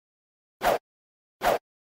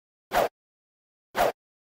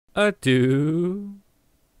Adieu.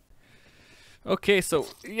 Okay, so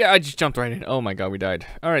yeah, I just jumped right in. Oh my god, we died.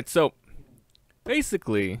 Alright, so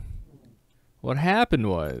basically what happened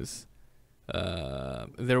was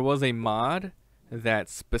there was a mod that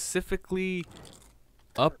specifically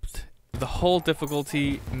upped the whole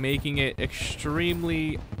difficulty, making it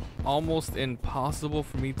extremely almost impossible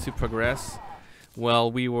for me to progress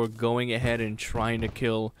while we were going ahead and trying to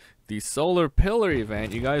kill the solar pillar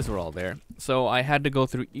event. You guys were all there, so I had to go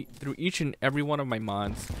through each and every one of my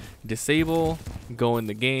mods, disable, go in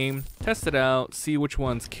the game, test it out, see which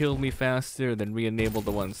ones killed me faster, then re-enable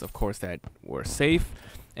the ones, of course, that were safe.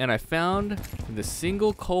 And I found the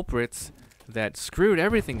single culprits that screwed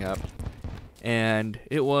everything up, and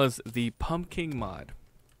it was the Pumpking mod.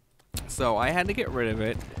 So I had to get rid of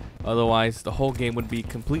it, otherwise the whole game would be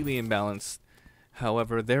completely imbalanced.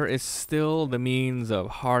 However, there is still the means of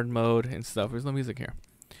hard mode and stuff. There's no music here.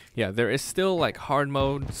 Yeah, there is still like hard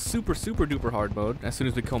mode, super duper hard mode as soon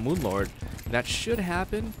as we kill Moonlord. That should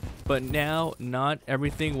happen, but now not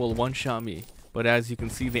everything will one-shot me. But as you can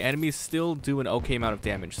see, the enemies still do an okay amount of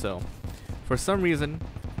damage. So for some reason,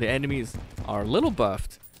 the enemies are a little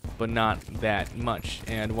buffed, but not that much.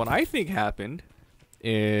 And what I think happened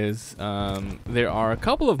is there are a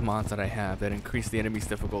couple of mods that I have that increase the enemy's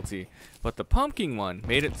difficulty, but the Pumpkin one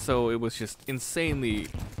made it so it was just insanely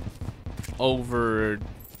over,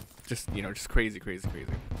 just crazy.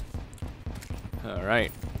 All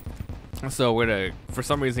right, so we're gonna, for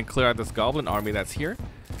some reason, clear out this goblin army that's here,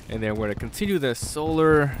 and then we're gonna continue the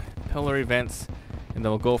solar pillar events, and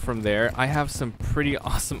then we'll go from there. I have some pretty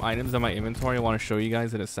awesome items in my inventory I want to show you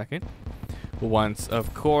guys in a second. Once,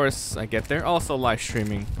 of course, I get there. Also live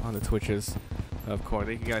streaming on the Twitches, of course.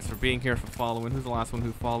 Thank you guys for being here, for following. Who's the last one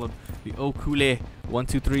who followed? The Okule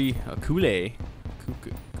 123 Kule.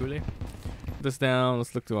 Put this down.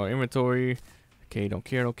 Let's look through our inventory. Okay, don't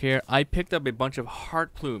care. I picked up a bunch of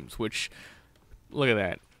heart plumes, which, look at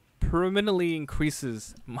that, permanently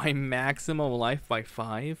increases my maximum life by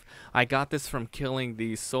 5. I got this from killing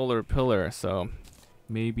the solar pillar, so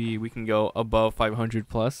maybe we can go above 500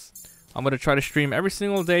 plus. I'm going to try to stream every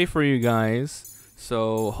single day for you guys,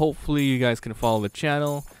 so hopefully you guys can follow the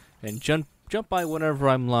channel and jump by whenever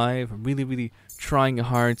I'm live. I'm really trying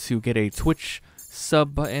hard to get a Twitch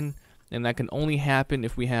sub button, and that can only happen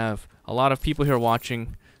if we have a lot of people here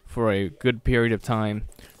watching for a good period of time.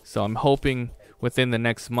 So I'm hoping within the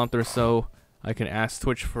next month or so I can ask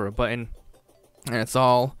Twitch for a button, and it's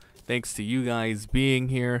all thanks to you guys being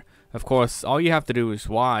here. Of course, all you have to do is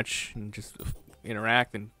watch and just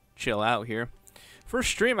interact and chill out here.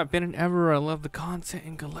 First stream I've been in ever. I love the content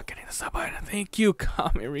and good luck getting the sub button. Thank you,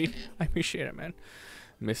 comment read. I appreciate it, man.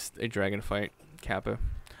 Missed a dragon fight, Kappa.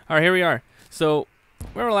 Alright, here we are. So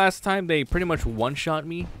remember last time they pretty much one-shot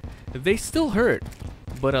me? They still hurt,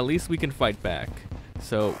 but at least we can fight back.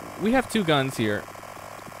 So we have 2 guns here.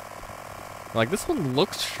 Like, this one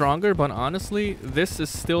looks stronger, but honestly this is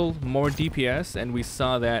still more DPS, and we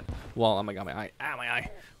saw that. Well, oh my god, my eye. Ah, my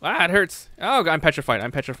eye. Ah, it hurts. Oh, I'm petrified.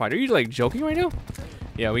 Are you like joking right now?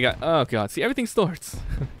 Yeah, we got, oh god, see, everything still hurts.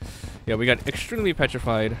 Yeah, we got extremely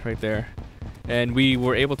petrified right there, and we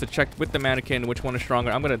were able to check with the mannequin which one is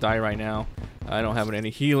stronger. I'm gonna die right now. I don't have any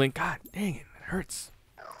healing. God dang it, it hurts.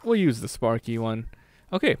 We'll use the Sparky one.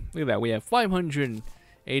 Okay, look at that. We have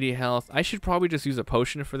 580 health. I should probably just use a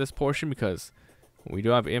potion for this portion because we do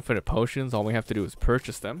have infinite potions. All we have to do is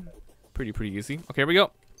purchase them. Pretty easy. Okay, here we go.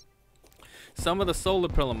 Some of the solar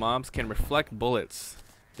pillar mobs can reflect bullets.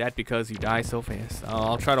 That because you die so fast.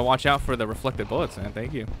 I'll try to watch out for the reflected bullets, man.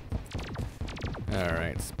 Thank you.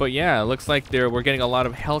 Alright. But yeah, it looks like we're getting a lot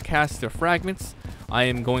of Hellcaster fragments. I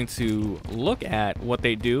am going to look at what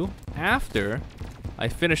they do after I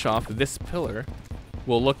finish off this pillar.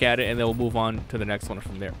 We'll look at it and then we'll move on to the next one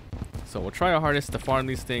from there. So we'll try our hardest to farm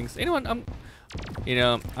these things. Anyone,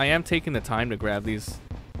 I am taking the time to grab these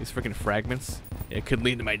freaking fragments. It could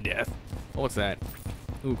lead to my death. Oh, what's that?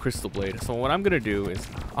 Ooh, crystal blade. So what I'm gonna do is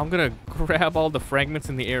I'm gonna grab all the fragments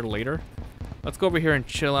in the air later. Let's go over here and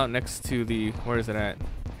chill out next to the, where is it at?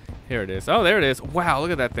 Here it is. Oh, there it is. Wow,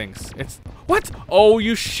 look at that thing. It's, what? Oh,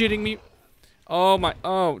 you shitting me? Oh my,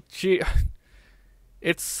 oh gee.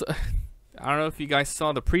 It's, I don't know if you guys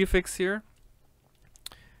saw the prefix here.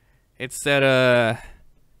 It said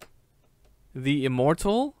the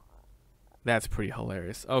immortal. That's pretty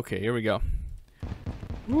hilarious. Okay, here we go.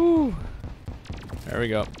 Woo. There we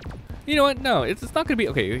go. You know what? No, it's not gonna be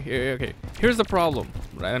okay. Okay. Here's the problem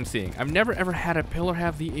that I'm seeing. I've never ever had a pillar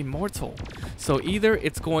have the immortal. So either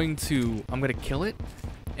it's going to, I'm gonna kill it,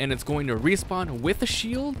 and it's going to respawn with a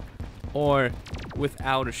shield, or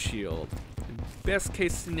without a shield. Best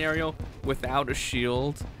case scenario, without a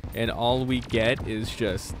shield, and all we get is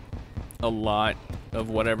just a lot of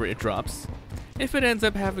whatever it drops. If it ends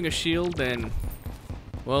up having a shield, then,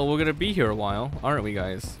 well, we're gonna be here a while, aren't we,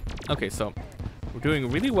 guys? Okay, so we're doing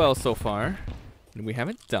really well so far, and we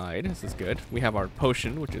haven't died. This is good. We have our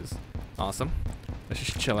potion, which is awesome. Let's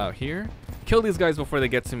just chill out here. Kill these guys before they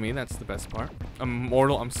get to me. That's the best part. I'm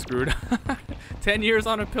mortal. I'm screwed. 10 years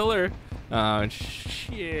on a pillar.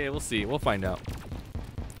 Yeah, we'll see. We'll find out.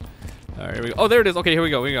 All right, here we go. Oh, there it is. Okay, here we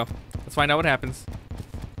go. Here we go. Let's find out what happens.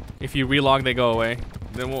 If you relog, they go away.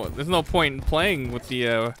 Then there's no point in playing with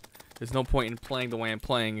the. There's no point in playing the way I'm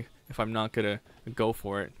playing if I'm not gonna go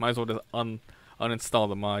for it. Might as well just uninstall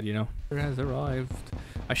the mod, you know. It has arrived.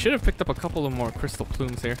 I should have picked up a couple of more crystal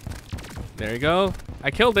plumes here. There you go.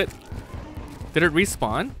 I killed it. Did it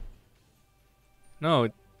respawn? No.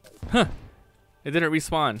 Huh. It didn't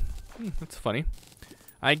respawn. That's funny.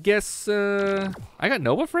 I guess I got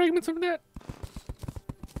Nova fragments from that.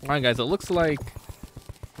 Alright, guys. It looks like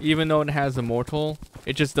even though it has Immortal,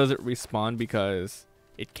 it just doesn't respawn because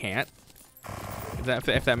it can't.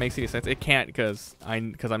 If that makes any sense, it can't because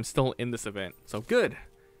I'm still in this event. So good.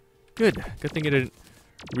 Good thing it didn't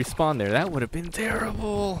respawn there. That would have been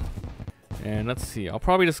terrible. And let's see. I'll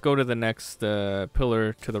probably just go to the next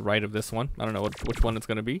pillar to the right of this one. I don't know which one it's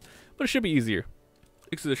gonna be, but it should be easier.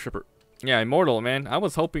 Thanks to the shipper. Yeah, Immortal, man. I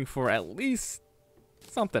was hoping for at least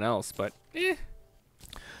something else, but eh.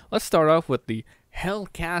 Let's start off with the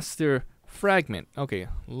Hellcaster fragment. Okay,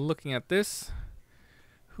 looking at this.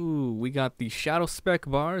 Ooh, we got the Shadow Spec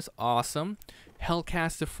bars. Awesome.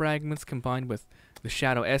 Hellcaster fragments combined with the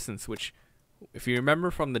Shadow Essence, which, if you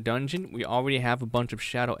remember from the dungeon, we already have a bunch of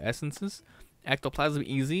Shadow Essences. Ectoplasm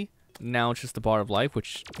easy. Now it's just the Bar of Life,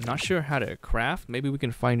 which I'm not sure how to craft. Maybe we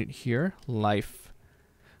can find it here. Life.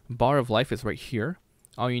 Bar of Life is right here.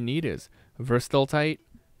 All you need is Versatile,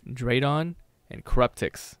 Draydon, and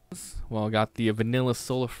Corruptix. Well, I got the Vanilla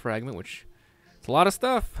Solar Fragment, which is a lot of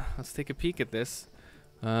stuff. Let's take a peek at this.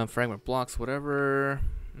 Fragment blocks, whatever.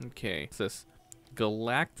 Okay, what's this?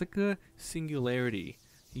 Galactica Singularity.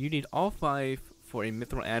 You need all 5 for a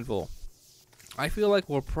Mithril Anvil. I feel like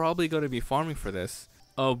we're probably going to be farming for this.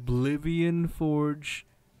 Oblivion Forge.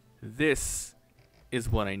 This is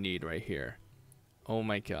what I need right here. Oh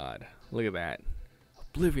my god. Look at that.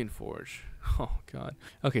 Oblivion Forge. Oh god.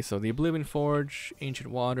 Okay, so the Oblivion Forge,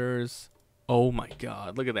 Ancient Waters. Oh my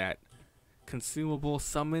god. Look at that. Consumable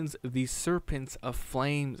summons the Serpents of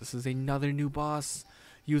Flames. This is another new boss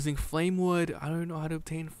using flame wood. I don't know how to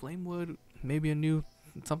obtain flame wood. Maybe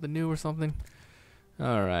something new or something.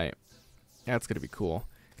 Alright. That's gonna be cool.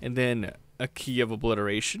 And then a Key of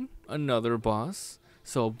Obliteration. Another boss.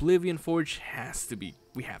 So Oblivion Forge has to be.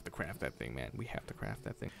 We have to craft that thing, man. We have to craft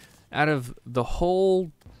that thing. Out of the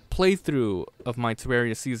whole playthrough of my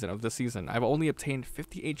Terraria season, I've only obtained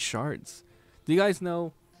 58 shards. Do you guys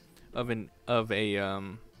know of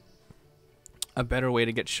a better way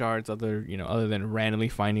to get shards other than randomly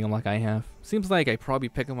finding them like I have? Seems like I probably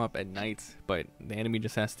pick them up at night, but the enemy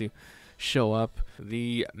just has to show up.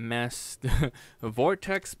 The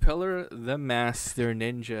Vortex Pillar, the Master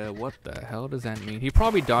Ninja. What the hell does that mean? He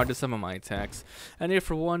probably dodged some of my attacks. And if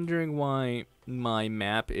you're wondering why my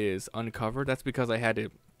map is uncovered, that's because I had to,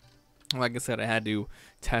 like I said, I had to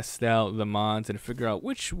test out the mods and figure out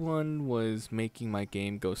which one was making my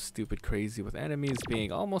game go stupid crazy with enemies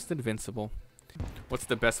being almost invincible. What's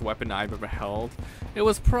the best weapon I've ever held? It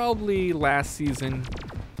was probably last season,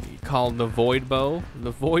 called the Void Bow.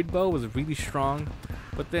 The Void Bow was really strong,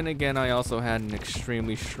 but then again I also had an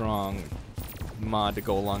extremely strong mod to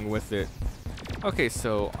go along with it. Okay,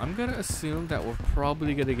 so I'm gonna assume that we're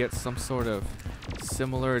probably gonna get some sort of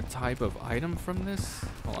similar type of item from this.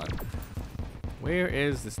 Hold on. Where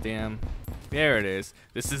is this damn... There it is.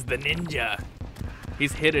 This is the ninja.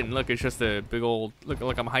 He's hidden. Look, it's just a big old...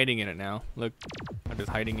 Look, I'm hiding in it now. Look, I'm just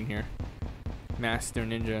hiding in here. Master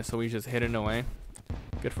Ninja, so he's just hidden away.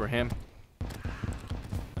 Good for him.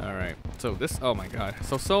 Alright, so this... Oh my god.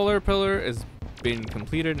 So Solar Pillar has been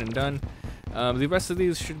completed and done. The rest of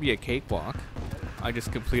these should be a cakewalk. I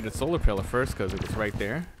just completed Solar Pillar first because it was right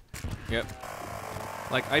there. Yep.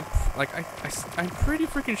 I'm pretty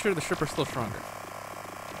freaking sure the Stripper's still stronger.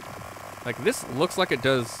 Like, this looks like it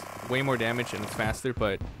does way more damage and it's faster,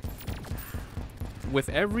 but with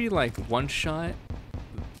every, like, one shot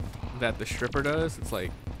that the Stripper does, it's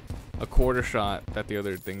like a quarter shot that the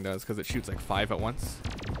other thing does because it shoots like 5 at once.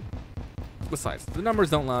 Besides, the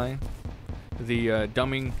numbers don't lie. The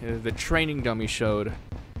the training dummy showed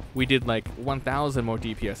we did like 1,000 more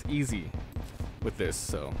DPS easy with this,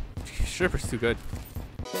 so Stripper's too good.